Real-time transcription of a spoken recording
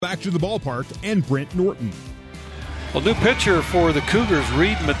Back to the ballpark and Brent Norton. Well, new pitcher for the Cougars,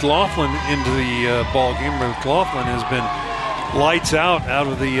 Reed McLaughlin, into the ball game. McLaughlin has been lights out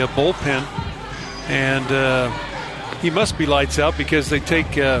of the bullpen, and he must be lights out because they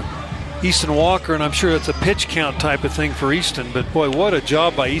take Easton Walker, and I'm sure it's a pitch count type of thing for Easton. But boy, what a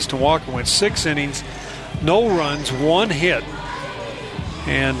job by Easton Walker! Went 6 innings, no runs, 1 hit,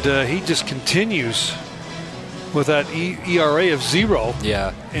 and he just continues with that ERA of 0.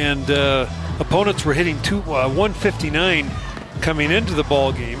 Yeah. And opponents were hitting 159 coming into the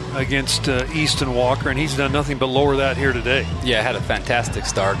ball game against Easton Walker, and he's done nothing but lower that here today. Yeah, had a fantastic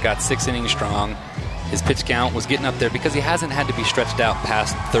start. Got 6 innings strong. His pitch count was getting up there because he hasn't had to be stretched out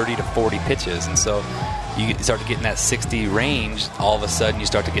past 30 to 40 pitches. And so you start to get in that 60 range. All of a sudden you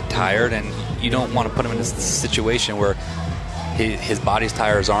start to get tired, and you don't want to put him in this situation where his body's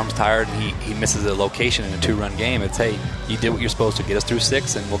tired, his arm's tired, and he misses a location in a 2-run game. It's, hey, you did what you're supposed to. Get us through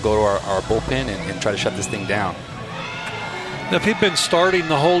 6, and we'll go to our bullpen and try to shut this thing down. Now, if he'd been starting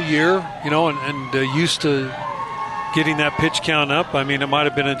the whole year, and used to getting that pitch count up, I mean, it might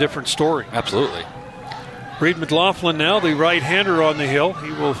have been a different story. Absolutely. Reed McLaughlin now, the right-hander on the hill. He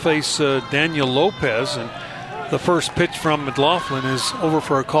will face Daniel Lopez, and the first pitch from McLaughlin is over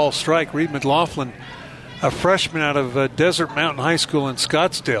for a call strike. Reed McLaughlin, a freshman out of Desert Mountain High School in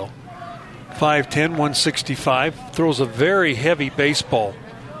Scottsdale. 5'10", 165. Throws a very heavy baseball.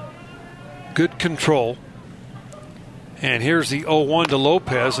 Good control. And here's the 0-1 to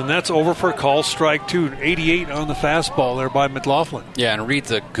Lopez, and that's over for a call strike 2. 88 on the fastball there by McLaughlin. Yeah, and Reed's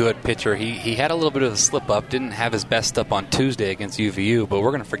a good pitcher. He had a little bit of a slip-up, didn't have his best up on Tuesday against UVU, but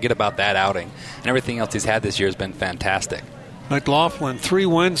we're going to forget about that outing. And everything else he's had this year has been fantastic. McLaughlin, 3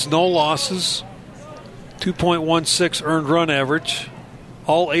 wins, no losses. 2.16 earned run average.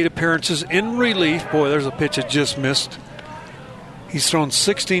 All 8 appearances in relief. Boy, there's a pitch that just missed. He's thrown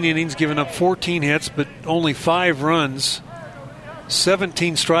 16 innings, given up 14 hits, but only 5 runs.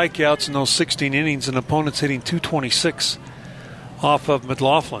 17 strikeouts in those 16 innings, and opponents hitting 226 off of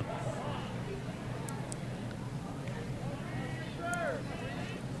McLaughlin.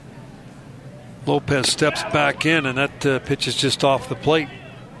 Lopez steps back in, and that pitch is just off the plate.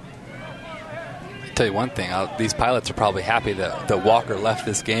 I'll tell you one thing, these pilots are probably happy that Walker left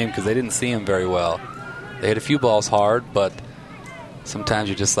this game because they didn't see him very well. They hit a few balls hard, but sometimes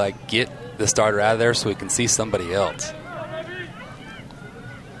you just get the starter out of there so we can see somebody else.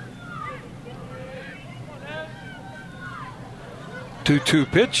 Two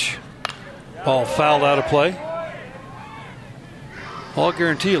pitch. Ball fouled out of play. Well, I'll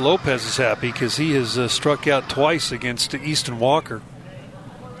guarantee you Lopez is happy because he has struck out twice against Easton Walker.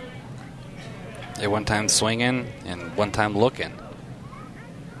 Yeah, one time swinging and one time looking.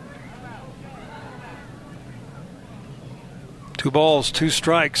 2 balls, 2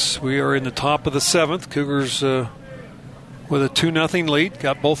 strikes. We are in the top of the 7th. Cougars with a 2-0 lead.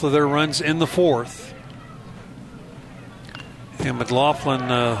 Got both of their runs in the 4th. And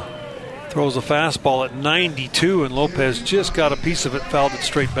McLaughlin throws a fastball at 92, and Lopez just got a piece of it, fouled it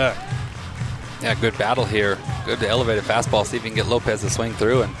straight back. Yeah, good battle here. Good to elevate a fastball, see if you can get Lopez to swing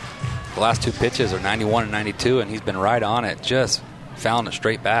through. And the last 2 pitches are 91 and 92, and he's been right on it, just fouling it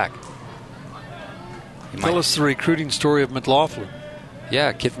straight back. Tell us the recruiting story of McLaughlin. Yeah,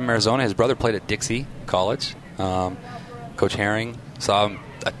 a kid from Arizona. His brother played at Dixie College. Coach Herring saw him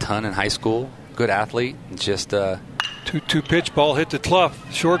a ton in high school. Good athlete. Just 2-2 pitch, ball hit the Clough,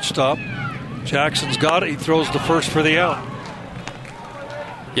 shortstop. Jackson's got it. He throws the first for the out.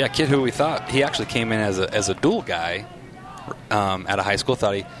 Yeah, kid who we thought he actually came in as a dual guy out of high school.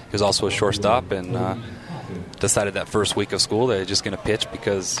 Thought he was also a shortstop, and decided that first week of school they're just going to pitch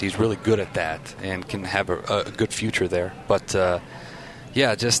because he's really good at that and can have a good future there. But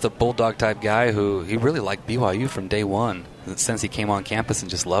yeah, just a bulldog type guy who he really liked BYU from day one since he came on campus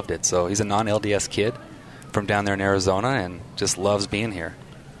and just loved it. So he's a non-LDS kid from down there in Arizona and just loves being here.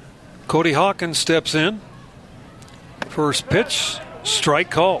 Cody Hawkins steps in. First pitch,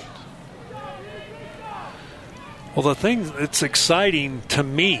 strike called. Well, the thing that's exciting to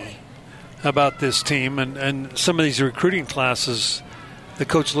me about this team and some of these recruiting classes that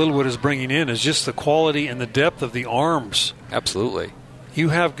Coach Littlewood is bringing in is just the quality and the depth of the arms. Absolutely. You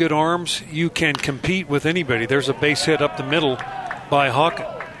have good arms, you can compete with anybody. There's a base hit up the middle by Hawkins.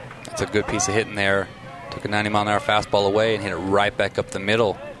 That's a good piece of hitting there. Took a 90-mile-an-hour fastball away and hit it right back up the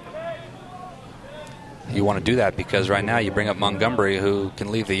middle. You want to do that because right now you bring up Montgomery, who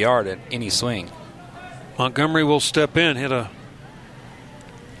can leave the yard at any swing. Montgomery will step in, hit a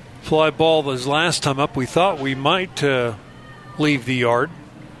fly ball his last time up. We thought we might leave the yard.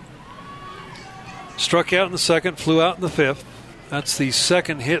 Struck out in the 2nd, flew out in the 5th. That's the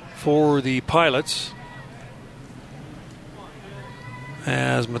second hit for the Pilots.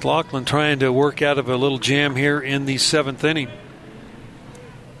 As McLaughlin trying to work out of a little jam here in the 7th inning.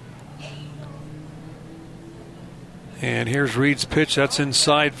 And here's Reed's pitch. That's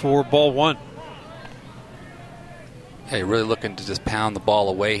inside for ball 1. Hey, really looking to just pound the ball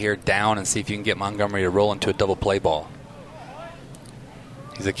away here, down, and see if you can get Montgomery to roll into a double play ball.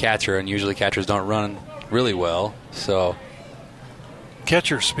 He's a catcher, and usually catchers don't run really well, so.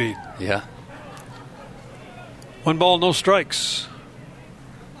 Catcher speed. Yeah. 1 ball, no strikes.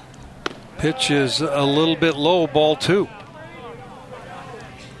 Pitch is a little bit low, ball 2.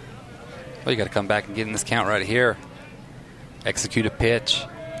 Well, you got to come back and get in this count right here. Execute a pitch.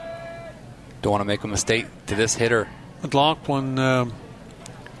 Don't want to make a mistake to this hitter. McLaughlin,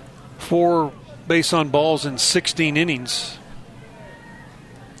 4 base on balls in 16 innings.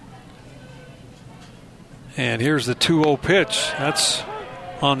 And here's the 2-0 pitch. That's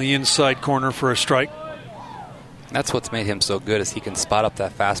on the inside corner for a strike. That's what's made him so good, is he can spot up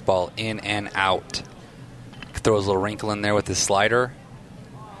that fastball in and out. Throws a little wrinkle in there with his slider.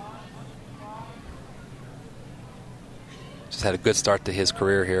 Just had a good start to his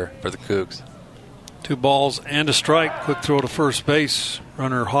career here for the Cougs. 2 balls and a strike. Quick throw to first base.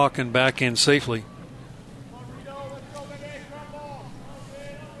 Runner Hawken back in safely.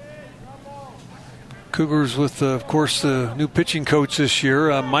 Cougars with, of course, the new pitching coach this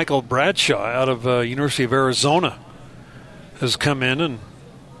year, Michael Bradshaw out of University of Arizona, has come in and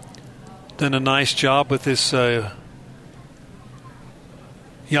done a nice job with this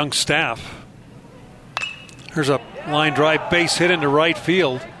young staff. There's a line drive base hit into right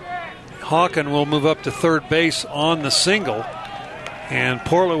field. Hawken will move up to third base on the single. And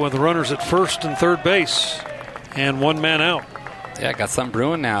Portland with runners at first and third base. And 1 man out. Yeah, got something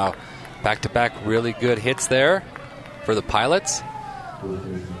brewing now. Back-to-back really good hits there for the Pilots.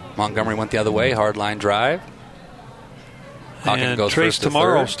 Montgomery went the other way, hard line drive. Hawken and goes Trace first to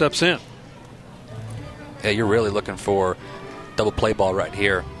Tomorrow third. steps in. Yeah, you're really looking for double play ball right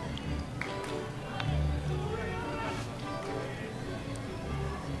here.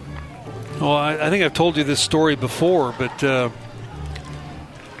 Well, I think I've told you this story before, but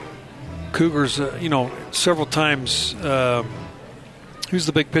Cougars, several times. Who's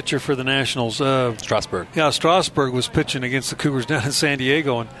the big pitcher for the Nationals? Strasburg. Yeah, Strasburg was pitching against the Cougars down in San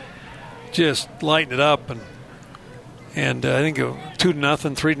Diego and just lighting it up. And I think 2-0,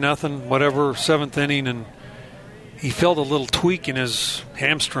 3-0, whatever, 7th inning, and he felt a little tweak in his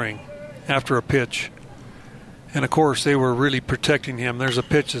hamstring after a pitch. And, of course, they were really protecting him. There's a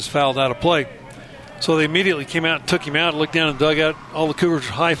pitch that's fouled out of play. So they immediately came out and took him out, looked down in the dugout. All the Cougars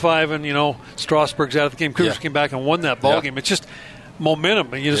high-fiving, Strasburg's out of the game. Cougars came back and won that ball game. It's just momentum.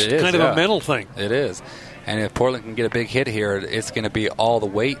 It's kind of a mental thing. It is. And if Portland can get a big hit here, it's going to be all the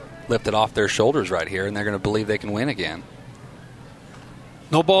weight lifted off their shoulders right here, and they're going to believe they can win again.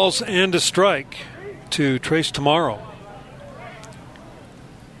 No balls and a strike to Trace Tomorrow.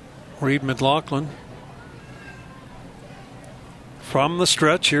 Reed McLaughlin from the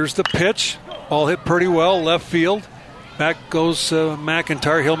stretch. Here's the pitch. Ball hit pretty well, left field. Back goes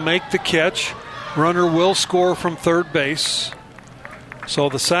McIntyre. He'll make the catch. Runner will score from third base. So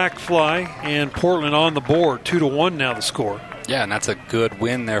the sac fly and Portland on the board. 2-1 now the score. Yeah, and that's a good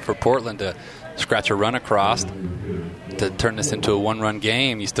win there for Portland to scratch a run across to turn this into a 1-run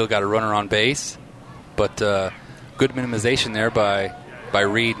game. You still got a runner on base, but good minimization there by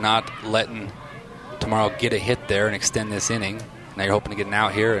Reed, not letting Tomorrow get a hit there and extend this inning. Now you're hoping to get an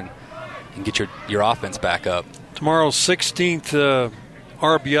out here and get your offense back up. Tomorrow's 16th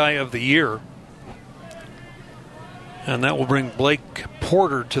RBI of the year. And that will bring Blake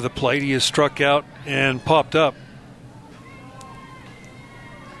Porter to the plate. He has struck out and popped up.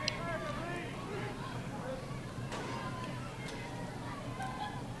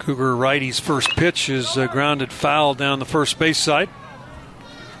 Cougar righty's first pitch is grounded foul down the first base side.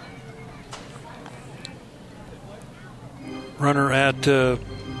 Runner at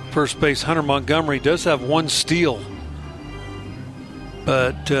first base, Hunter Montgomery, does have 1 steal,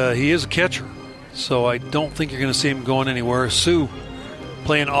 but he is a catcher. So I don't think you're going to see him going anywhere. Sue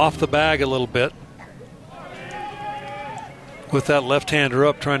playing off the bag a little bit with that left-hander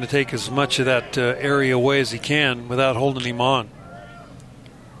up, trying to take as much of that area away as he can without holding him on.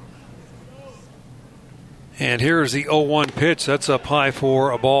 And here's the 0-1 pitch. That's up high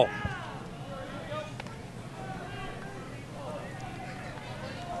for a ball.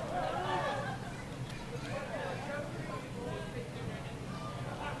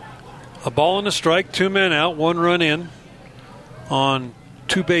 A ball and a strike, 2 men out, 1 run in on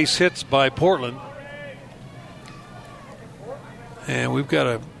 2 base hits by Portland. And we've got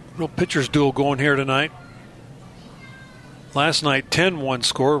a real pitcher's duel going here tonight. Last night, 10-1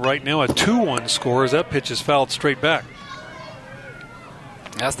 score. Right now, a 2-1 score as that pitch is fouled straight back.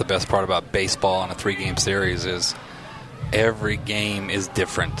 That's the best part about baseball in a 3-game series is every game is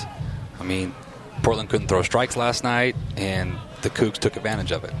different. I mean, Portland couldn't throw strikes last night, and the Cougs took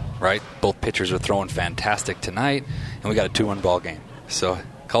advantage of it, right? Both pitchers are throwing fantastic tonight, and we got a 2-1 ball game. So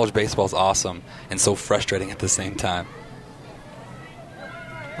college baseball is awesome and so frustrating at the same time.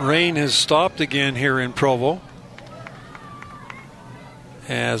 Rain has stopped again here in Provo.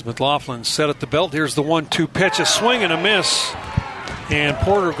 As McLaughlin set at the belt, here's the 1-2 pitch, a swing and a miss. And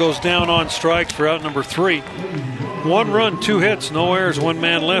Porter goes down on strikes for out number 3. 1 run, 2 hits, no errors, 1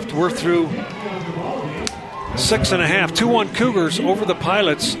 man left. We're through 6.5. 2-1 Cougars over the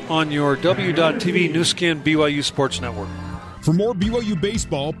Pilots on your W.TV Nu Skin BYU Sports Network. For more BYU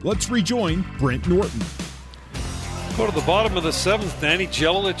baseball, let's rejoin Brent Norton. Go to the bottom of the 7th. Danny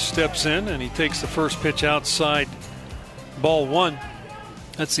Jelilich steps in, and he takes the first pitch outside, ball 1.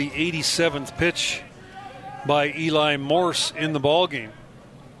 That's the 87th pitch by Eli Morse in the ballgame.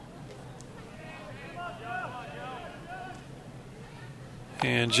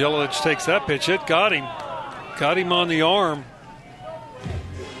 And Jelilich takes that pitch. It got him. Got him on the arm.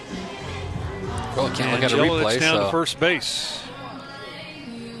 Well, can't look at a Jelilich replay. Down to first base.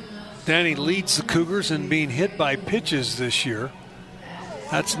 Danny leads the Cougars in being hit by pitches this year.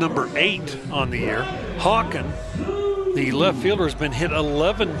 That's number 8 on the year. Hawken, the left fielder, has been hit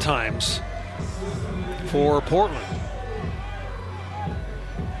 11 times for Portland.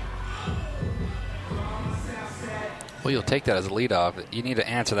 Well, you'll take that as a leadoff. You need to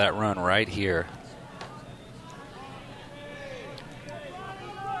answer that run right here.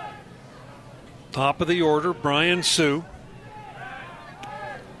 Top of the order, Brian Sue.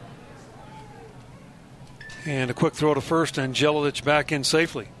 And a quick throw to first, and Jelilich back in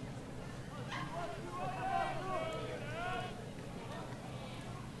safely.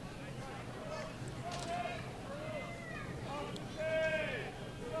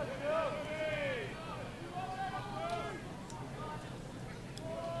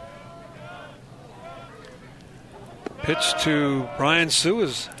 Pitch to Brian Sue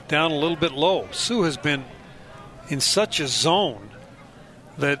is down a little bit low. Sue has been in such a zone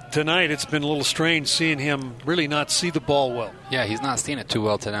that tonight it's been a little strange seeing him really not see the ball well. Yeah, he's not seeing it too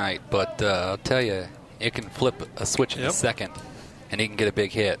well tonight, but I'll tell you, it can flip a switch in a second, and he can get a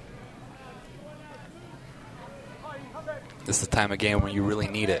big hit. This is the time of game when you really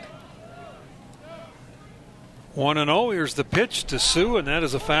need it. 1-0. Here's the pitch to Sue, and that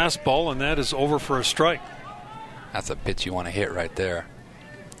is a fastball, and that is over for a strike. That's a pitch you want to hit right there.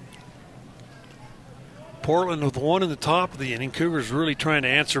 Portland with 1 in the top of the inning. Cougars really trying to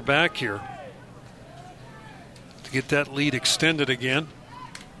answer back here to get that lead extended again.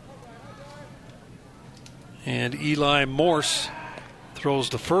 And Eli Morse throws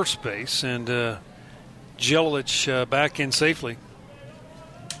to first base, and Jelilich back in safely.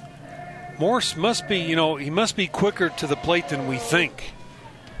 Morse must be, he must be quicker to the plate than we think.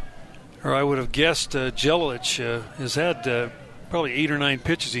 Or I would have guessed Jelilich has had probably 8 or 9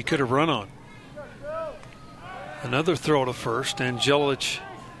 pitches he could have run on. Another throw to first, and Jelilich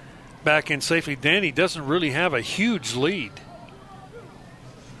back in safely. Danny doesn't really have a huge lead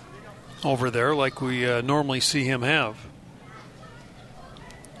over there like we normally see him have.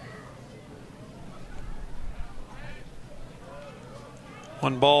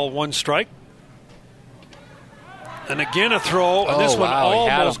 One ball, one strike. And again a throw, and this one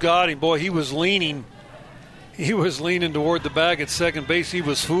almost got him. Boy, he was leaning toward the bag at second base. He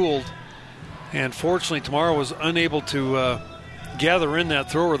was fooled. And fortunately, Tamara was unable to gather in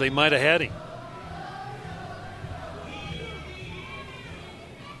that throw, or they might have had him.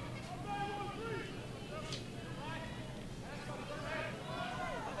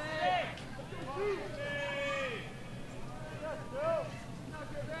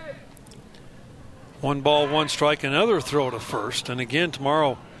 One ball, one strike, another throw to first. And again,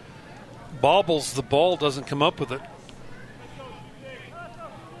 tomorrow bobbles the ball, doesn't come up with it.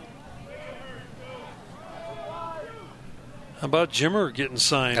 How about Jimmer getting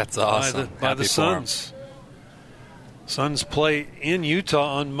signed? That's awesome. by the Suns? Suns play in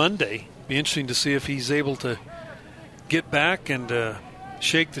Utah on Monday. Be interesting to see if he's able to get back and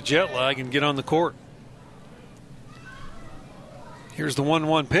shake the jet lag and get on the court. Here's the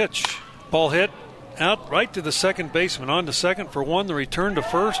 1-1 pitch. Ball hit out right to the second baseman. On to second for one. The return to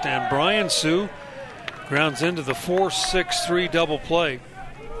first, and Brian Sue grounds into the 4-6-3 double play.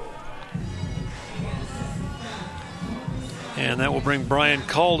 And that will bring Brian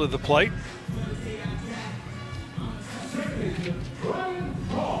Call to the plate.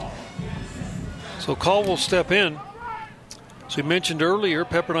 So Call will step in. As we mentioned earlier,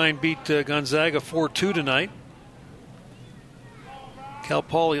 Pepperdine beat Gonzaga 4-2 tonight. Cal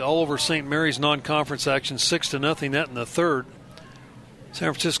Poly all over St. Mary's non-conference action 6-0, that in the third.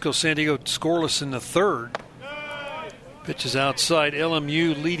 San Francisco, San Diego scoreless in the third. Pitch is outside.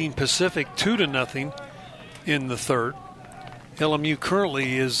 LMU leading Pacific 2-0 in the third. LMU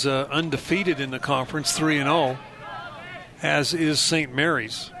currently is undefeated in the conference, 3-0, as is St.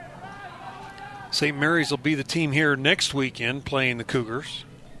 Mary's. St. Mary's will be the team here next weekend playing the Cougars.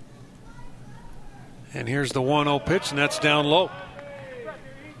 And here's the 1-0 pitch, and that's down low.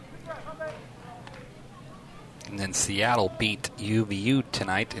 And then Seattle beat UVU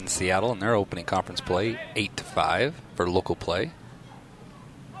tonight in Seattle in their opening conference play, 8-5 for local play.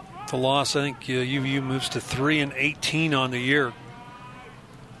 The loss, I think UVU moves to 3-18 on the year.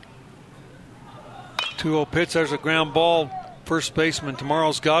 2-0 pitch. There's a ground ball. First baseman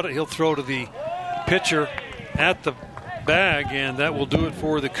tomorrow's got it. He'll throw to the pitcher at the bag, and that will do it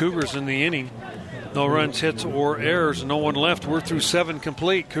for the Cougars in the inning. No runs, hits, or errors. No one left. We're through 7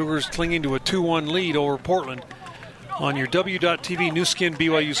 complete. Cougars clinging to a 2-1 lead over Portland on your W.TV Nu Skin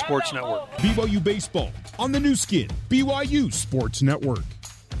BYU Sports Network. BYU Baseball on the Nu Skin BYU Sports Network.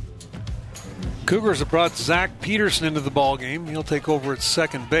 Cougars have brought Zach Peterson into the ballgame. He'll take over at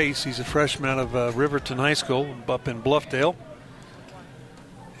second base. He's a freshman out of Riverton High School up in Bluffdale.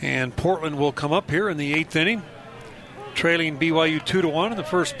 And Portland will come up here in the 8th inning, trailing BYU 2-1. And the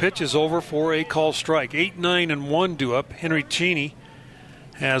first pitch is over for a call strike. 8-9-1 due up. Henry Cheney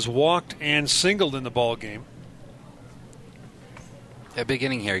has walked and singled in the ballgame. Yeah, big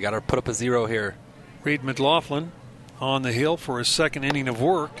inning here. You got to put up a 0 here. Reed McLaughlin on the hill for his second inning of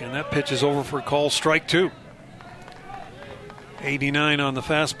work, and that pitch is over for a call strike 2. 89 on the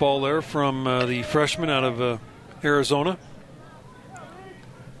fastball there from the freshman out of Arizona.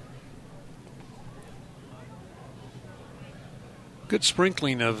 Good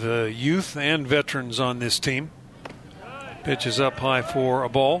sprinkling of youth and veterans on this team. Pitch is up high for a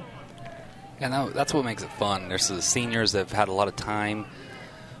ball. And that's what makes it fun. There's the seniors that have had a lot of time.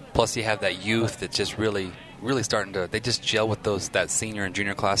 Plus, you have that youth that's just really starting to. They just gel with that senior and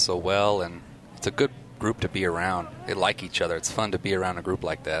junior class so well, and it's a good group to be around. They like each other. It's fun to be around a group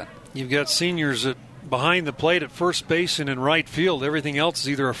like that. You've got seniors behind the plate at first base and in right field. Everything else is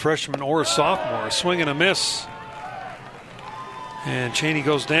either a freshman or a sophomore. A swing and a miss. And Cheney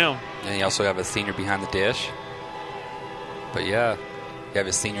goes down. And you also have a senior behind the dish. But yeah, you have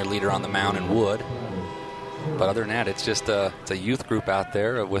a senior leader on the mound in Wood. But other than that, it's just it's a youth group out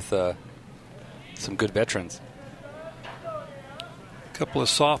there with some good veterans. A couple of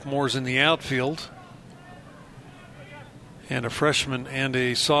sophomores in the outfield. And a freshman and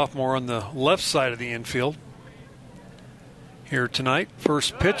a sophomore on the left side of the infield. Here tonight,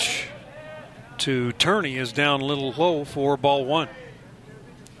 first pitch to Turney is down a little low for ball 1.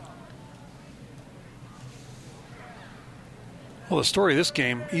 Well, the story of this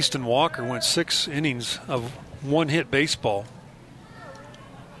game, Easton Walker went 6 innings of one-hit baseball.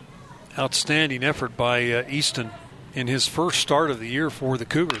 Outstanding effort by Easton in his first start of the year for the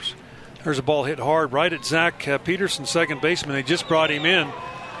Cougars. There's a ball hit hard right at Zach Peterson, second baseman. They just brought him in.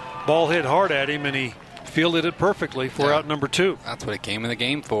 Ball hit hard at him, and he fielded it perfectly for out number 2. That's what it came in the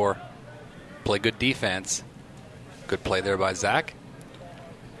game for. Play good defense. Good play there by Zach.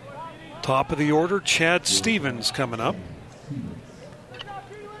 Top of the order, Chad Stevens coming up.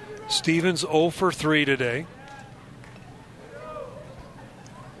 Stevens 0 for 3 today.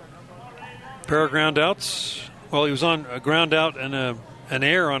 Pair of ground outs. Well, he was on a ground out and an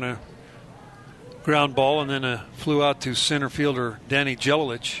error on a ground ball, and then flew out to center fielder Danny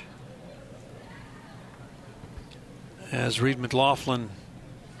Jelilich. As Reed McLaughlin,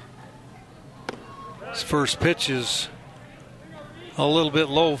 his first pitch is a little bit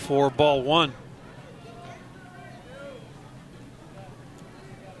low for ball 1.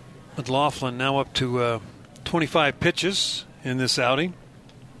 McLaughlin now up to 25 pitches in this outing.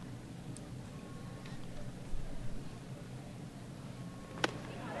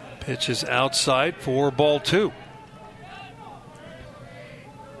 Pitch is outside for ball 2.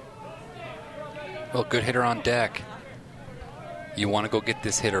 Well, good hitter on deck. You want to go get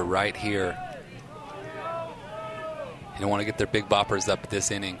this hitter right here. You don't want to get their big boppers up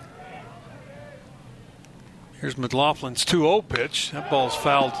this inning. Here's McLaughlin's 2-0 pitch. That ball's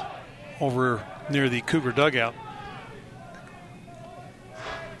fouled over near the Cougar dugout.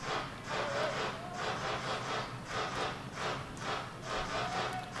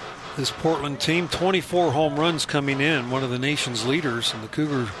 This Portland team, 24 home runs coming in, one of the nation's leaders, and the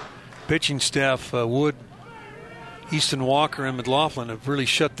Cougar pitching staff, Wood, Easton Walker, and McLaughlin have really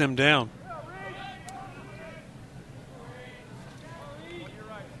shut them down.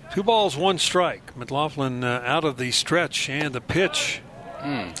 2 balls, 1 strike. McLaughlin out of the stretch, and the pitch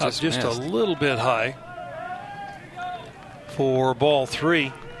just a little bit high for ball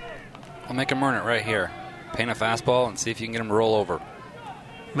 3. I'll make him earn it right here. Paint a fastball and see if you can get him to roll over.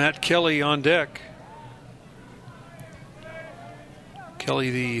 Matt Kelly on deck.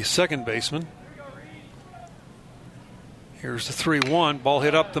 Kelly, the second baseman. Here's the 3-1. Ball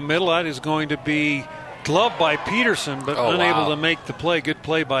hit up the middle. That is going to be gloved by Peterson, but unable to make the play. Good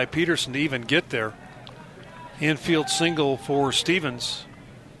play by Peterson to even get there. Infield single for Stevens.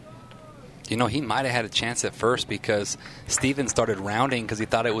 You know, he might have had a chance at first because Stevens started rounding because he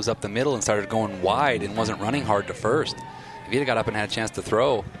thought it was up the middle and started going wide and wasn't running hard to first. If he'd have got up and had a chance to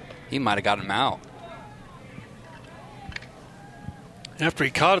throw, he might have gotten him out. After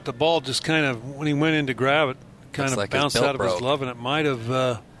he caught it, the ball just kind of, when he went in to grab it, kind of bounced out of his glove, and it might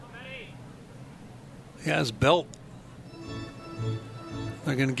have, his belt.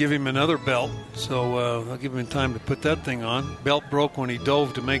 They're going to give him another belt, so they'll give him time to put that thing on. Belt broke when he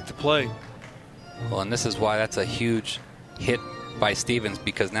dove to make the play. Well, and this is why that's a huge hit by Stevens,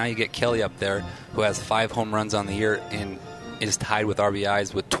 because now you get Kelly up there, who has 5 home runs on the year and is tied with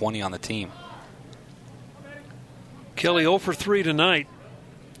RBIs with 20 on the team. Kelly 0 for 3 tonight.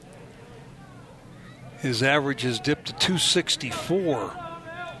 His average has dipped to 264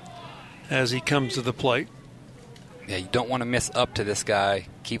 as he comes to the plate. Yeah, you don't want to miss up to this guy.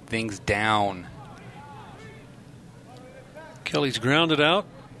 Keep things down. Kelly's grounded out,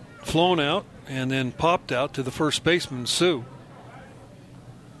 flown out, and then popped out to the first baseman, Sue.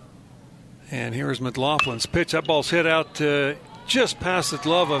 And here's McLaughlin's pitch. That ball's hit out just past the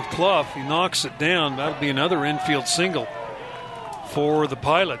glove of Clough. He knocks it down. That'll be another infield single for the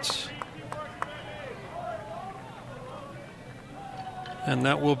Pilots. And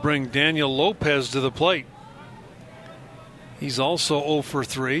that will bring Daniel Lopez to the plate. He's also 0 for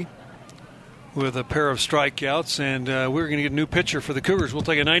 3 with a pair of strikeouts, and we're going to get a new pitcher for the Cougars. We'll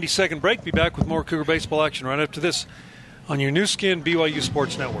take a 90-second break. Be back with more Cougar baseball action right after this on your new skin BYU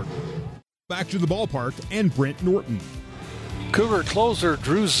Sports Network. Back to the ballpark and Brent Norton. Cougar closer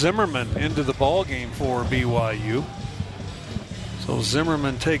Drew Zimmerman into the ball game for BYU. So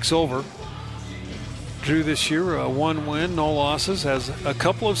Zimmerman takes over. Drew this year, a 1 win, no losses, has a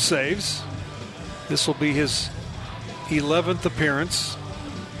couple of saves. This will be his 11th appearance.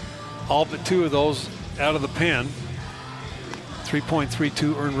 All but 2 of those out of the pen.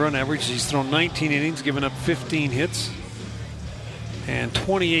 3.32 earned run average. He's thrown 19 innings, given up 15 hits, and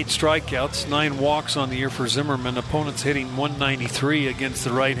 28 strikeouts, 9 walks on the year for Zimmerman. Opponents hitting 193 against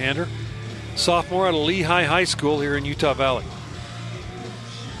the right-hander. Sophomore out of Lehigh High School here in Utah Valley.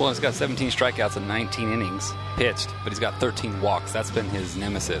 Well, he's got 17 strikeouts and 19 innings pitched, but he's got 13 walks. That's been his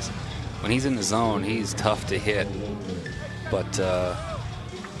nemesis. When he's in the zone, he's tough to hit. But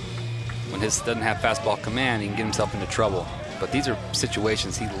when his doesn't have fastball command, he can get himself into trouble. But these are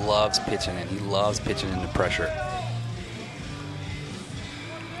situations he loves pitching in. He loves pitching into pressure.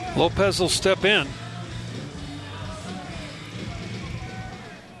 Lopez will step in.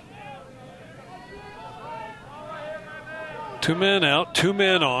 Two men out, 2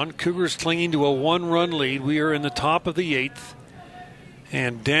 men on. Cougars clinging to a 1-run lead. We are in the top of the 8th.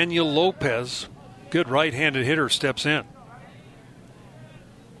 And Daniel Lopez, good right-handed hitter, steps in.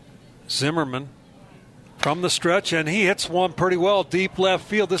 Zimmerman from the stretch, and he hits one pretty well, deep left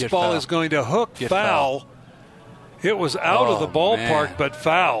field. This ball is going to hook foul. It was out of the ballpark, but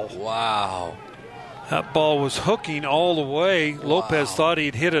foul. Wow. That ball was hooking all the way. Wow. Lopez thought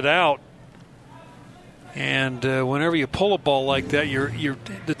he'd hit it out. And whenever you pull a ball like that,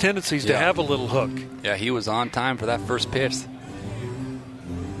 the tendency is to have a little hook. Yeah, he was on time for that first pitch.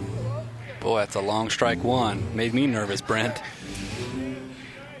 Boy, that's a long strike 1. Made me nervous, Brent.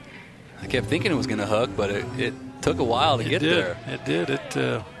 I kept thinking it was going to hook, but it took a while to get there. It did.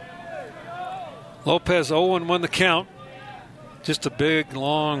 Lopez 0-1 the count. Just a big,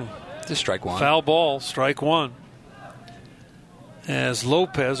 long just strike 1. Foul ball, strike 1. As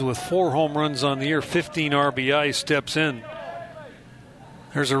Lopez, with 4 home runs on the year, 15 RBI, steps in.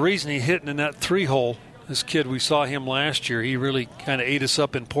 There's a reason he's hitting in that 3-hole. This kid, we saw him last year. He really kind of ate us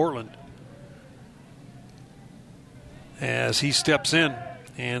up in Portland. As he steps in,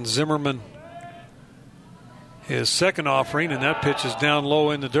 and Zimmerman, his second offering, and that pitch is down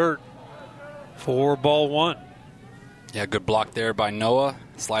low in the dirt for ball 1. Yeah, good block there by Noah.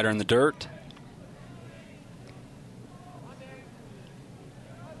 Slider in the dirt.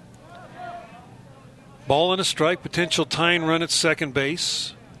 Ball and a strike, potential tying run at second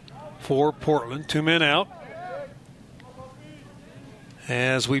base for Portland. 2 men out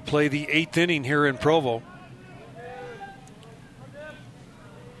as we play the 8th inning here in Provo.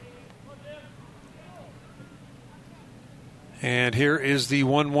 And here is the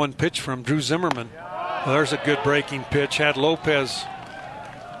 1-1 pitch from Drew Zimmerman. Well, there's a good breaking pitch. Had Lopez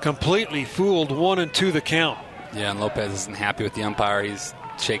completely fooled, 1-2 the count. Yeah, and Lopez isn't happy with the umpire. He's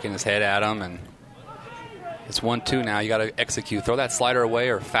shaking his head at him, and it's 1-2 now. You got to execute. Throw that slider away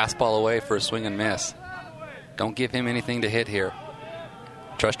or fastball away for a swing and miss. Don't give him anything to hit here.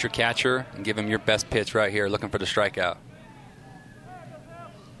 Trust your catcher and give him your best pitch right here, looking for the strikeout.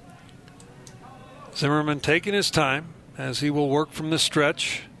 Zimmerman taking his time as he will work from the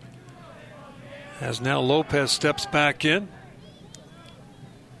stretch. As now Lopez steps back in.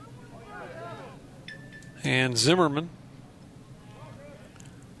 And Zimmerman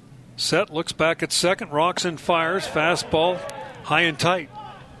set, looks back at second, rocks and fires, fastball high and tight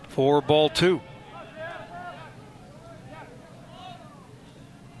for ball 2.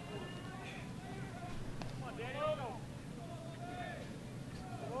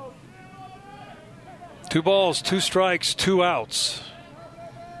 Two balls, 2 strikes, 2 outs.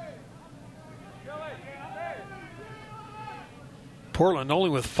 Portland only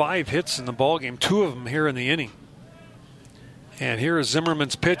with 5 hits in the ballgame, 2 of them here in the inning. And here is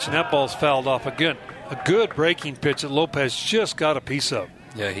Zimmerman's pitch, and that ball's fouled off again. A good breaking pitch that Lopez just got a piece of.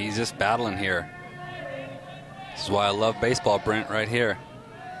 Yeah, he's just battling here. This is why I love baseball, Brent, right here.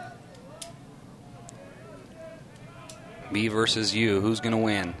 Me versus you. Who's going to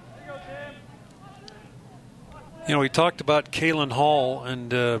win? You know, we talked about Kalen Hall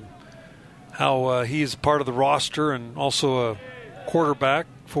and how he is part of the roster and also a quarterback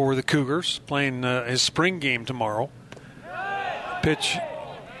for the Cougars, playing his spring game tomorrow. Pitch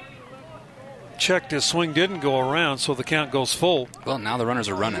checked, his swing didn't go around, so the count goes full. Well, now the runners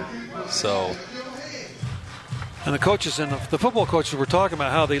are running. So, and the coaches and the football coaches were talking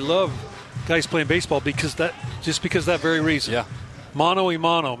about how they love guys playing baseball because that very reason. Yeah. Mano y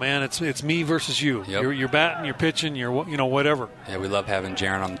mano, man. It's me versus you. Yep. You're batting, you're pitching, you're whatever. Yeah, we love having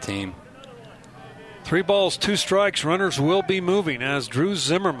Jaron on the team. 3 balls, 2 strikes. Runners will be moving as Drew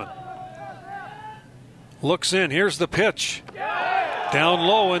Zimmerman looks in. Here's the pitch. Down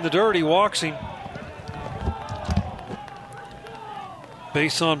low in the dirt, he walks him.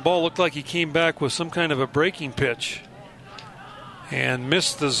 Base on ball. Looked like he came back with some kind of a breaking pitch and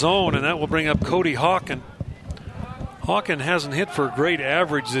missed the zone, and that will bring up Cody Hawken. Hawken hasn't hit for a great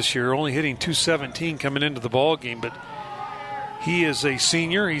average this year, only hitting .217 coming into the ball game, but he is a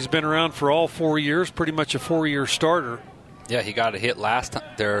senior. He's been around for all 4 years, pretty much a 4-year starter. Yeah, he got a hit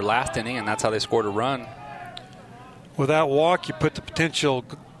their last inning, and that's how they scored a run. With that walk, you put the potential,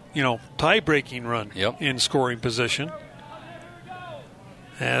 tie-breaking run in scoring position.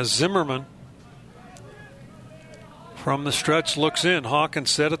 As Zimmerman from the stretch looks in. Hawkins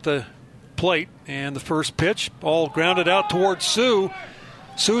set at the plate, and the first pitch, ball grounded out towards Sue.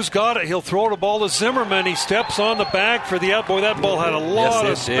 Sue's got it. He'll throw the ball to Zimmerman. He steps on the bag for the out. Boy, that ball had a lot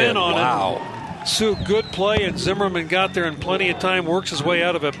of spin on it. Sue, good play, and Zimmerman got there in plenty of time, works his way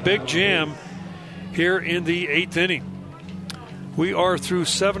out of a big jam here in the 8th inning. We are through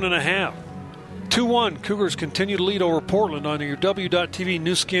 7.5. 2-1, Cougars continue to lead over Portland on your W.TV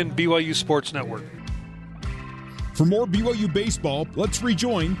New Skin BYU Sports Network. For more BYU baseball, let's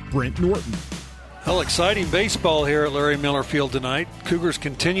rejoin Brent Norton. Well, exciting baseball here at Larry Miller Field tonight. Cougars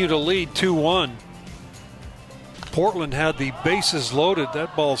continue to lead 2-1. Portland had the bases loaded.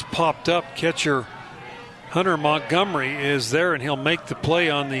 That ball's popped up. Catcher Hunter Montgomery is there, and he'll make the play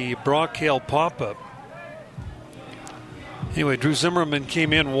on the Brock Hale pop-up. Anyway, Drew Zimmerman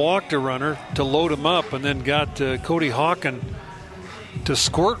came in, walked a runner to load him up, and then got Cody Hawken to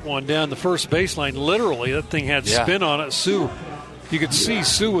squirt one down the first baseline. Literally, that thing had spin on it. Sue, you could see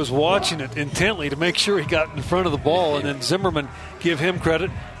Sue was watching it intently to make sure he got in front of the ball, and then Zimmerman, give him credit,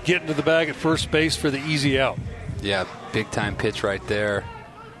 getting to the bag at first base for the easy out. Yeah, big-time pitch right there.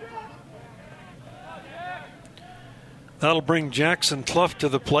 That'll bring Jackson Clough to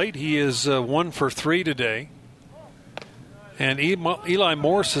the plate. He is 1 for 3 today. And Eli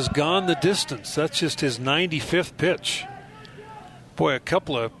Morse has gone the distance. That's just his 95th pitch. Boy, a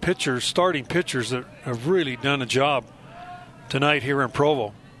couple of starting pitchers that have really done a job tonight here in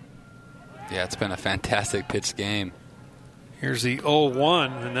Provo. Yeah, it's been a fantastic pitch game. Here's the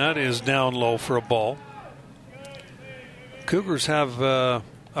 0-1, and that is down low for a ball. Cougars have a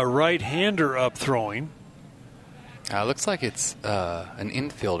right-hander up throwing. Looks like it's an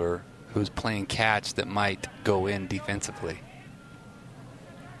infielder who's playing catch that might go in defensively.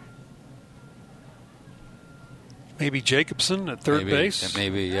 Maybe Jacobson at third base.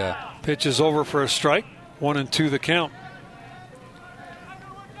 Maybe, yeah. Pitch is over for a strike. 1-2 the count.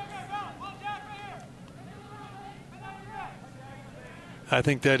 I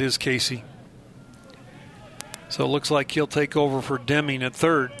think that is Casey. So So it looks like he'll take over for Deming at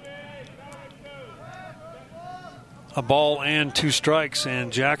third. A ball and 2 strikes,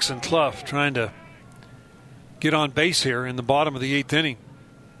 and Jackson Clough trying to get on base here in the bottom of the 8th inning.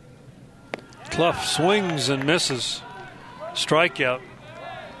 Clough swings and misses. Strikeout.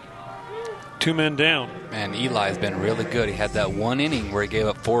 2 men down. Man, Eli's been really good. He had that 1 inning where he gave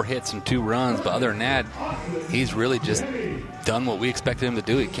up 4 hits and 2 runs, but other than that, he's really just done what we expected him to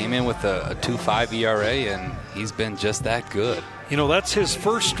do. He came in with a 2.5 ERA, and he's been just that good. You know, that's his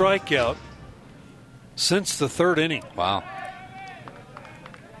first strikeout since the 3rd inning. Wow.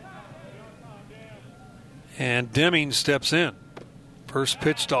 And Deming steps in. First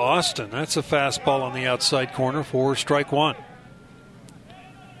pitch to Austin. That's a fastball on the outside corner for strike 1.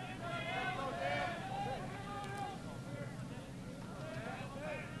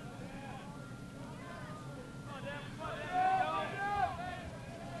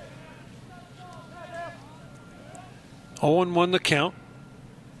 Owen won the count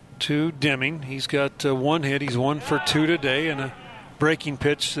to Deming. He's got 1 hit. He's 1 for 2 today, and a breaking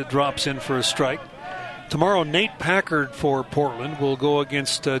pitch that drops in for a strike. Tomorrow, Nate Packard for Portland will go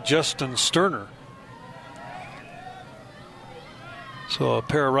against Justin Sterner. So a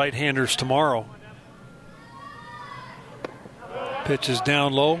pair of right-handers tomorrow. Pitch is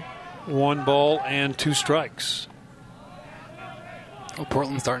down low. 1 ball and 2 strikes. Well,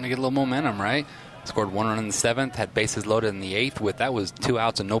 Portland's starting to get a little momentum, right? Scored 1 run in the 7th, had bases loaded in the 8th. That was 2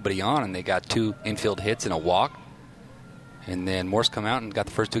 outs and nobody on, and they got 2 infield hits and a walk. And then Morse come out and got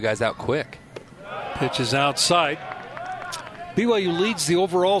the first 2 guys out quick. Pitch is outside. BYU leads the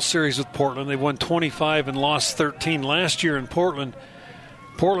overall series with Portland. They won 25 and lost 13 last year in Portland.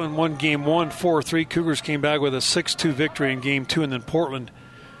 Portland won game 1, 4-3. Cougars came back with a 6-2 victory in game 2, and then Portland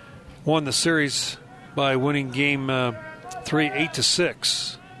won the series by winning game 3,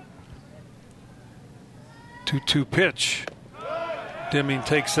 8-6. 2-2 pitch. Deming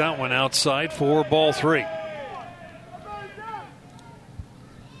takes that one outside for ball 3.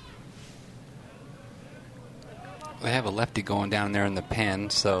 They have a lefty going down there in the pen,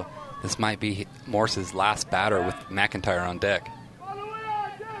 so this might be Morse's last batter with McIntyre on deck.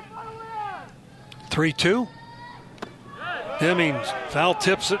 3-2. Deming foul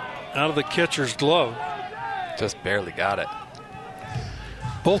tips it out of the catcher's glove. Just barely got it.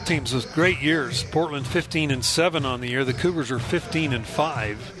 Both teams with great years. Portland 15-7 on the year. The Cougars are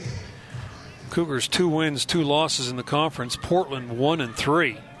 15-5. Cougars 2 wins, 2 losses in the conference. Portland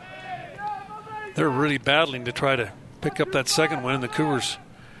 1-3. They're really battling to try to pick up that second win, and the Cougars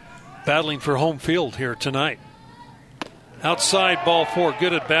battling for home field here tonight. Outside ball 4,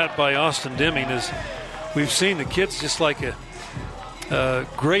 good at bat by Austin Deming. As we've seen, the kid's just like a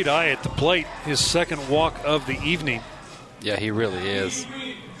great eye at the plate. His second walk of the evening. Yeah, he really is.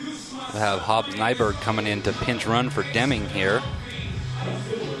 We'll have Hobbs Nyberg coming in to pinch run for Deming here.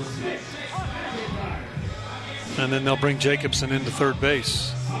 And then they'll bring Jacobson into third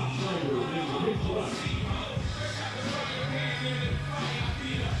base.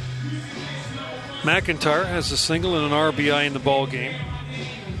 McIntyre has a single and an RBI in the ball game.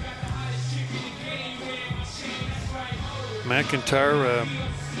 McIntyre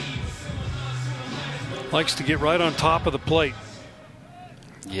likes to get right on top of the plate.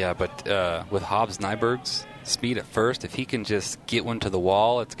 Yeah, but with Hobbs Nyberg's speed at first, if he can just get one to the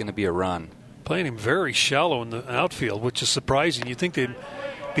wall, it's going to be a run. Playing him very shallow in the outfield, which is surprising. You'd think they'd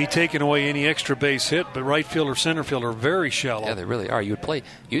be taking away any extra base hit, but right field or center field are very shallow. Yeah, they really are. You would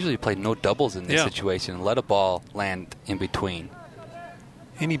usually play no doubles in this situation and let a ball land in between.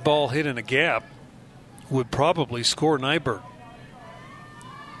 Any ball hit in a gap would probably score Nyberg.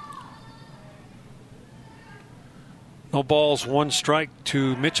 No balls, 1 strike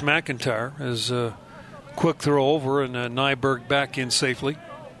to Mitch McIntyre as a quick throw over and Nyberg back in safely.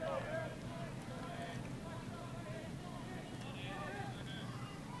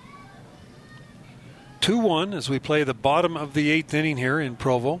 Two-1 as we play the bottom of the 8th inning here in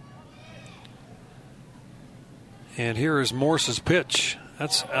Provo. And here is Morse's pitch.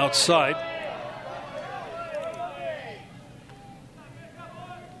 That's outside.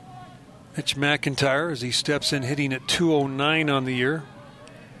 Mitch McIntyre as he steps in hitting at .209 on the year.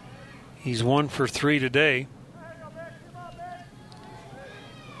 He's 1 for 3 today.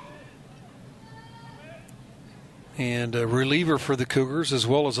 And a reliever for the Cougars as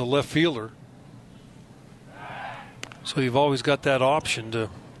well as a left fielder. So you've always got that option to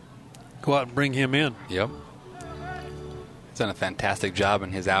go out and bring him in. Yep. He's done a fantastic job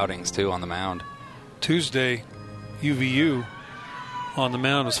in his outings, too, on the mound. Tuesday, UVU on the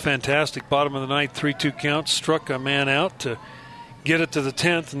mound was fantastic. Bottom of the 9th, 3-2 count. Struck a man out to get it to the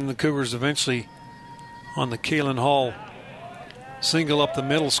 10th, and the Cougars eventually on the Kalen Hall single up the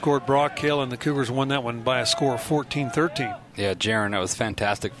middle, scored Brock Hill, and the Cougars won that one by a score of 14-13. Yeah, Jaron, that was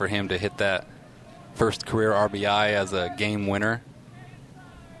fantastic for him to hit that first career RBI as a game winner.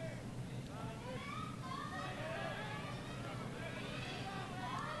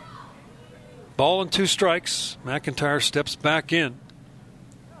 Ball and 2 strikes. McIntyre steps back in.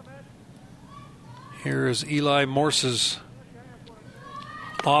 Here is Eli Morse's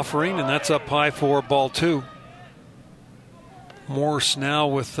offering, and that's up high for ball 2. Morse now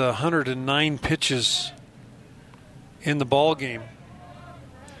with 109 pitches in the ball game.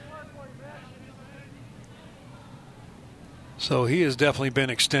 So he has definitely been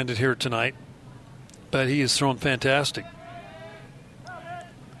extended here tonight, but he has thrown fantastic.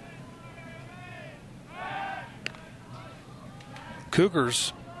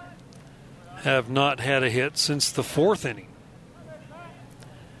 Cougars have not had a hit since the 4th inning.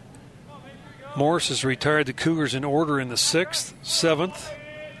 Morse has retired the Cougars in order in the 6th, 7th.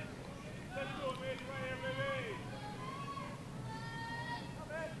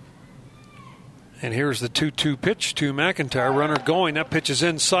 And here's the 2-2 pitch to McIntyre. Runner going. That pitch is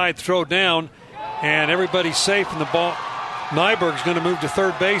inside. Throw down. And everybody's safe in the ball. Nyberg's going to move to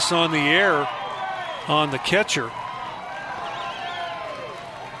third base on the air on the catcher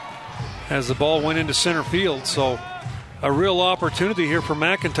as the ball went into center field. So a real opportunity here for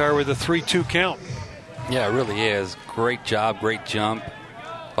McIntyre with a 3-2 count. Yeah, it really is. Great job, great jump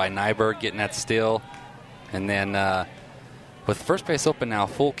by Nyberg getting that steal. And then with first base open now,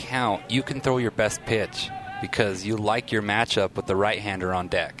 full count, you can throw your best pitch because you like your matchup with the right-hander on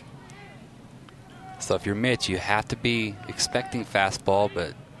deck. So if you're Mitch, you have to be expecting fastball,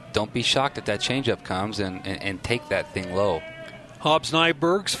 but don't be shocked if that changeup comes and take that thing low. Hobbs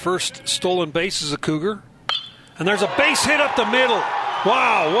Nyberg's first stolen base is a Cougar. And there's a base hit up the middle.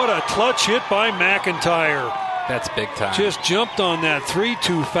 Wow, what a clutch hit by McIntyre. That's big time. Just jumped on that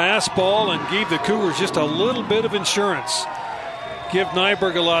 3-2 fastball and gave the Cougars just a little bit of insurance. Give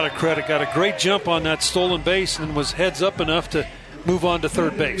Nyberg a lot of credit. Got a great jump on that stolen base and was heads up enough to move on to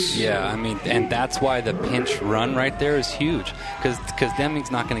third base. Yeah, I mean, and that's why the pinch run right there is huge, because Deming's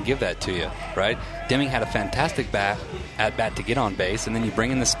not going to give that to you, right? Deming had a fantastic at bat to get on base, and then you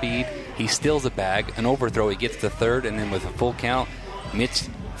bring in the speed, he steals a bag, an overthrow, he gets to third, and then with a full count, Mitch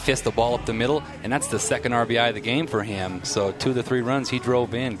fists the ball up the middle, and that's the second RBI of the game for him. So 2 of the 3 runs he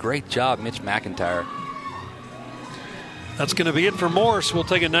drove in. Great job, Mitch McIntyre. That's going to be it for Morse. We'll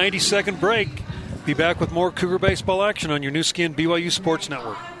take a 90-second break. Be back with more Cougar baseball action on your new skin BYU Sports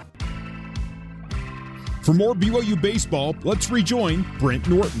Network. For more BYU baseball, let's rejoin Brent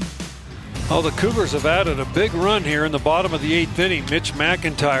Norton. Oh, the Cougars have added a big run here in the bottom of the 8th inning. Mitch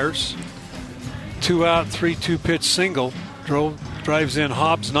McIntyre's 2-out, 3-2 pitch single drives in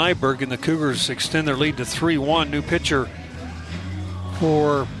Hobbs Nyberg, and the Cougars extend their lead to 3-1. New pitcher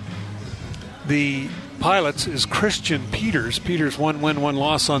for the Pilots is Christian Peters. Peters 1 win, 1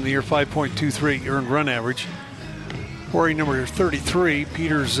 loss on the year, 5.23 earned run average. Warrior number 33,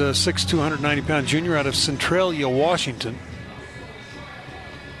 Peters, 6'2", 290-pound junior out of Centralia, Washington.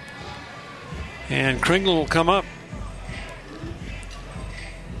 And Kringlin will come up.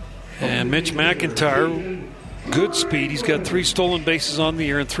 And Mitch McIntyre, good speed. He's got 3 stolen bases on the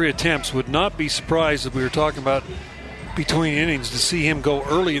year in 3 attempts. Would not be surprised if we were talking about between innings to see him go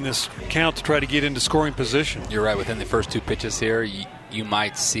early in this count to try to get into scoring position. You're right. Within the first 2 pitches here, you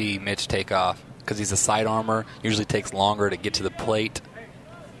might see Mitch take off because he's a side armor. Usually takes longer to get to the plate.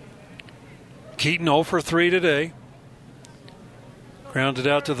 Keaton 0 for 3 today. Grounded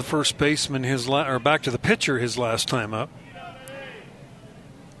out to the first baseman or back to the pitcher his last time up.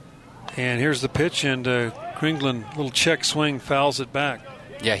 And here's the pitch, and Kringlin, little check swing, fouls it back.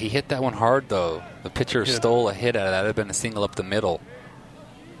 Yeah, he hit that one hard, though. The pitcher stole a hit out of that. It would have been a single up the middle.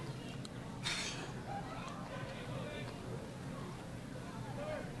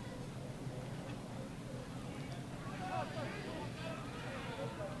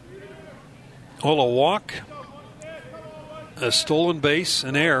 Well, a walk, a stolen base,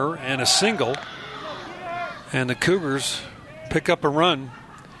 an error, and a single. And the Cougars pick up a run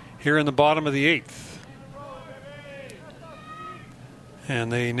here in the bottom of the 8th.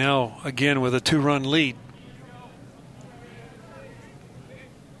 And they now, again, with a 2-run lead.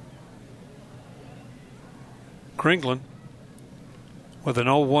 Kringlin with an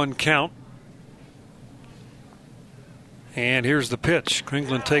 0-1 count. And here's the pitch.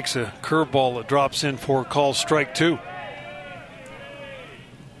 Kringlin takes a curveball that drops in for call strike 2.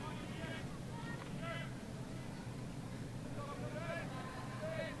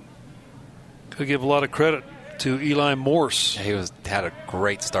 Could give a lot of credit to Eli Morse. Yeah, he had a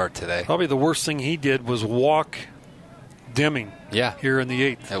great start today. Probably the worst thing he did was walk Deming. Yeah, here in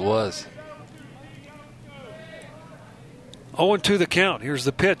the 8th. It was. 0-2 the count. Here's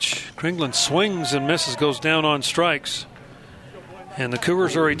the pitch. Kringlen swings and misses, goes down on strikes. And the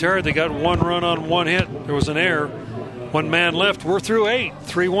Cougars are retired. They got 1 run on 1 hit. There was an error. 1 man left. We're through 8.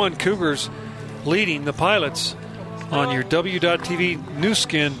 3-1 Cougars leading the Pilots on your W.TV new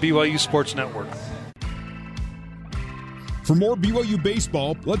skin BYU Sports Network. For more BYU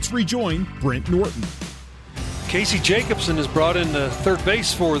baseball, let's rejoin Brent Norton. Casey Jacobson is brought in to third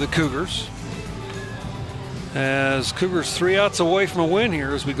base for the Cougars. As Cougars 3 outs away from a win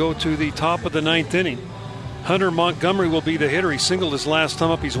here as we go to the top of the 9th inning. Hunter Montgomery will be the hitter. He singled his last time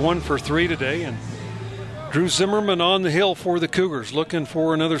up. He's 1 for 3 today. And Drew Zimmerman on the hill for the Cougars, looking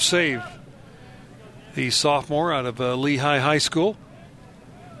for another save. The sophomore out of Lehigh High School.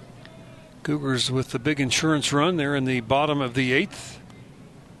 Cougars with the big insurance run there in the bottom of the 8th.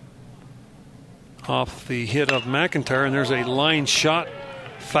 Off the hit of McIntyre, and there's a line shot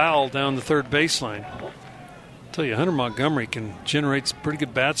foul down the third baseline. I'll tell you, Hunter Montgomery can generate pretty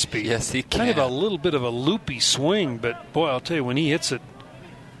good bat speed. Yes, he can. Kind of a little bit of a loopy swing, but boy, I'll tell you, when he hits it.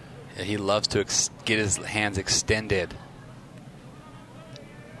 Yeah, he loves to get his hands extended.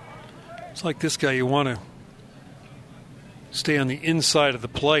 It's like this guy, you want to stay on the inside of the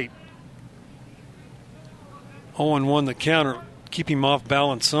plate. 0-1 the counter, keep him off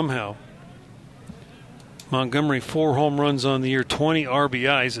balance somehow. Montgomery, 4 home runs on the year, 20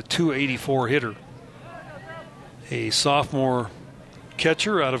 RBIs, a .284 hitter. A sophomore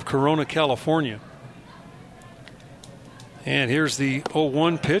catcher out of Corona, California. And here's the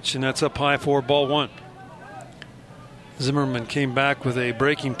 0-1 pitch, and that's up high for ball 1. Zimmerman came back with a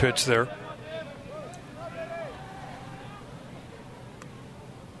breaking pitch there.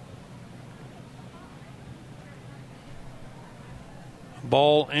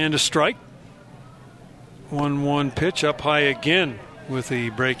 Ball and a strike. 1-1 pitch up high again with the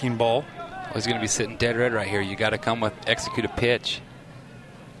breaking ball. Oh, he's going to be sitting dead red right here. You got to come with execute a pitch.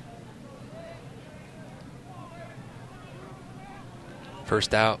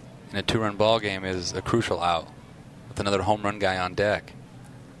 First out in a 2-run ball game is a crucial out with another home run guy on deck.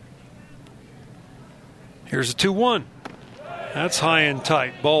 Here's a 2-1. That's high and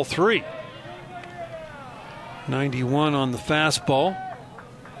tight. Ball 3. 91 on the fastball.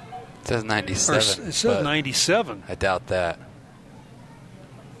 It says 97. It says 97. I doubt that.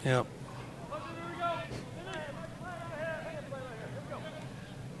 Yep.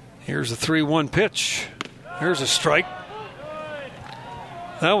 Here's a 3-1 pitch. Here's a strike.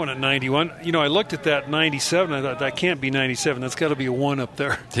 That one at 91. You know, I looked at that 97. I thought, that can't be 97. That's got to be a 1 up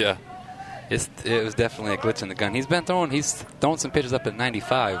there. Yeah. It was definitely a glitch in the gun. He's throwing some pitches up at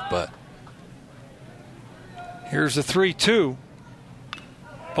 95, but. Here's a 3-2.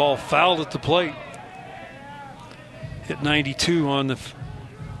 Ball fouled at the plate. Hit 92 on the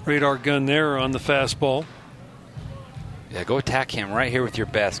radar gun there on the fastball. Yeah, go attack him right here with your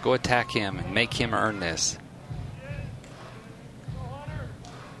best. Go attack him and make him earn this.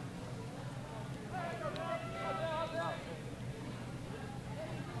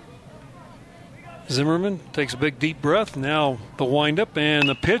 Zimmerman takes a big deep breath. Now the windup and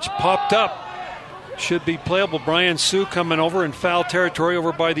the pitch popped up. Should be playable. Brian Sue coming over in foul territory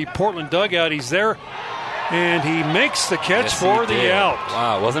over by the Portland dugout. He's there, and he makes the catch for the out.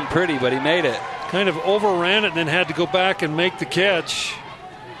 Wow, wasn't pretty, but he made it. Kind of overran it and then had to go back and make the catch.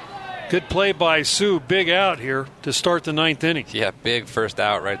 Good play by Sue. Big out here to start the 9th inning. Yeah, big first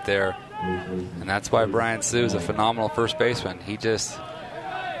out right there. And that's why Brian Sue is a phenomenal first baseman. He just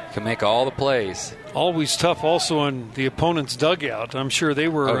can make all the plays. Always tough also in the opponent's dugout. I'm sure they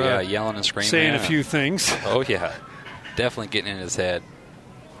were yelling and screaming. Saying a few things. Oh, yeah. Definitely getting in his head.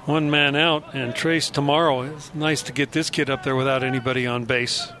 1 man out, and Trace tomorrow. It's nice to get this kid up there without anybody on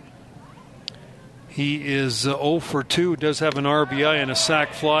base. He is 0 for 2. Does have an RBI and a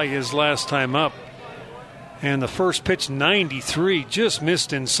sac fly his last time up. And the first pitch, 93, just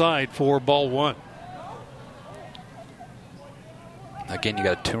missed inside for ball 1. Again, you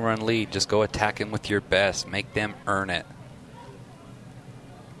got a 2-run lead. Just go attack him with your best. Make them earn it.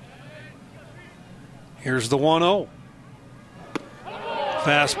 Here's the 1-0.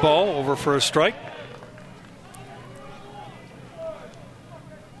 Fastball over for a strike.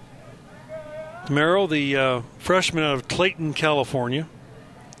 Merrill, the freshman out of Clayton, California,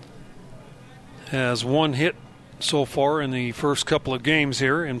 has 1 hit so far in the first couple of games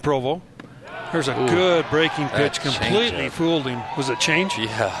here in Provo. There's a good breaking pitch. Completely fooled him. Was it change?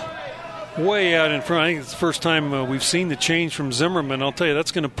 Yeah. way out in front. I think it's the first time we've seen the change from Zimmerman. I'll tell you,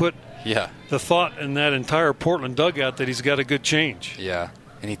 that's going to put the thought in that entire Portland dugout that he's got a good change. Yeah,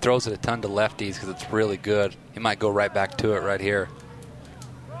 and he throws it a ton to lefties because it's really good. He might go right back to it right here.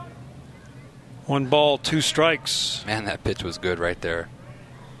 1 ball, 2 strikes. Man, that pitch was good right there.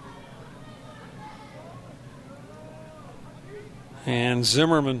 And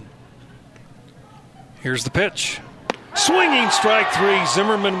Zimmerman. Here's the pitch. Swinging strike 3.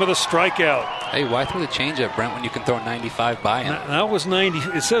 Zimmerman with a strikeout. Hey, why throw the changeup, Brent, when you can throw 95 by him? That was 90.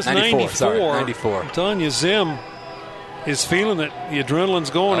 It says 94. Sorry, 94. I'm telling you, Zim is feeling it. The adrenaline's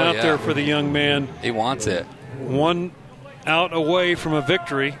going out there for the young man. He wants it. 1 out away from a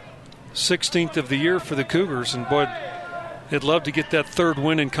victory. 16th of the year for the Cougars. And, boy, they'd love to get that 3rd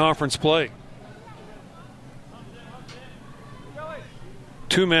win in conference play.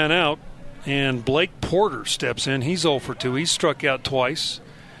 2-man out. And Blake Porter steps in. He's 0 for 2. He's struck out twice.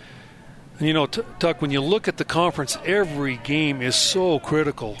 And, you know, Tuck, when you look at the conference, every game is so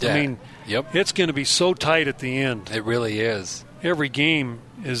critical. Yeah. I mean, it's going to be so tight at the end. It really is. Every game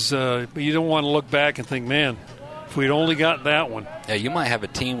is but you don't want to look back and think, man, if we'd only got that one. Yeah, you might have a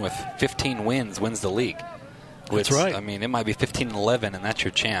team with 15 wins the league. That's right. I mean, it might be 15-11, and that's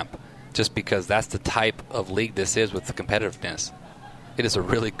your champ, just because that's the type of league this is with the competitiveness. It is a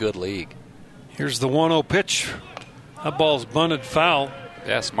really good league. Here's the 1-0 pitch. That ball's bunted foul.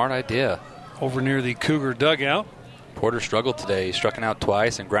 Yeah, smart idea. Over near the Cougar dugout. Porter struggled today. He struck out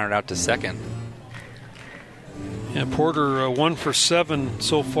twice and grounded out to second. Yeah, Porter 1 for 7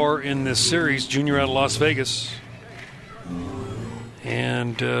 so far in this series, junior out of Las Vegas.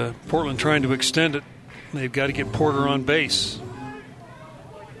 And Portland trying to extend it. They've got to get Porter on base.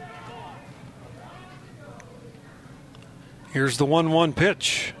 Here's the 1-1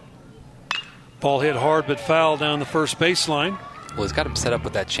 pitch. Ball hit hard but foul down the first baseline. Well, he's got him set up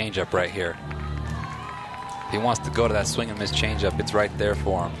with that changeup right here. If he wants to go to that swing and miss changeup, it's right there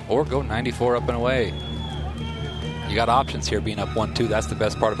for him. Or go 94 up and away. You got options here being up 1-2. That's the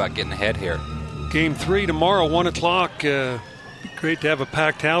best part about getting ahead here. Game 3 tomorrow, 1 o'clock. Great to have a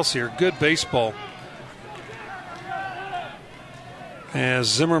packed house here. Good baseball. As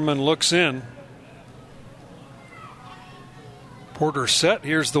Zimmerman looks in. Porter set.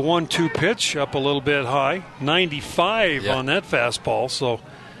 Here's the 1-2 pitch, up a little bit high. 95 on that fastball. So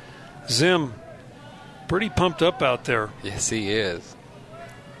Zim pretty pumped up out there. Yes, he is.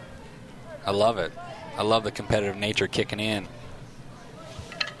 I love it. I love the competitive nature kicking in.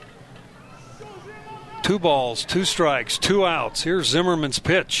 2 balls, 2 strikes, 2 outs. Here's Zimmerman's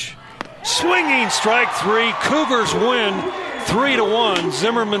pitch. Swinging strike 3. Cougars win 3-1.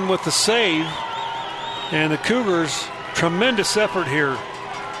 Zimmerman with the save. And the Cougars, tremendous effort here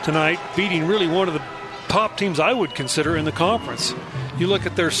tonight, beating really one of the top teams I would consider in the conference. You look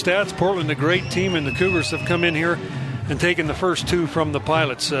at their stats, Portland a great team, and the Cougars have come in here and taken the first 2 from the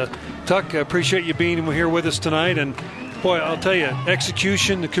Pilots. Tuck, I appreciate you being here with us tonight. And, boy, I'll tell you,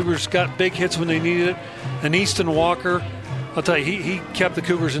 execution, the Cougars got big hits when they needed it. And Easton Walker, I'll tell you, he kept the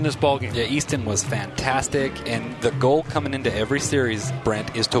Cougars in this ballgame. Yeah, Easton was fantastic, and the goal coming into every series,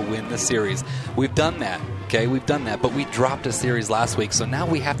 Brent, is to win the series. We've done that, okay? We've done that, but we dropped a series last week, so now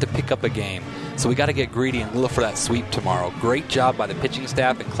we have to pick up a game. So we got to get greedy and look for that sweep tomorrow. Great job by the pitching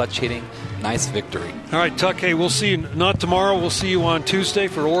staff and clutch hitting. Nice victory. All right, Tuck, hey, we'll see you not tomorrow. We'll see you on Tuesday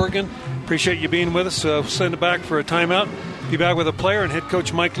for Oregon. Appreciate you being with us. We'll send it back for a timeout. Be back with a player and head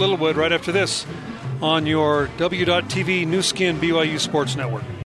coach Mike Littlewood right after this on your W.TV Nu Skin BYU Sports Network.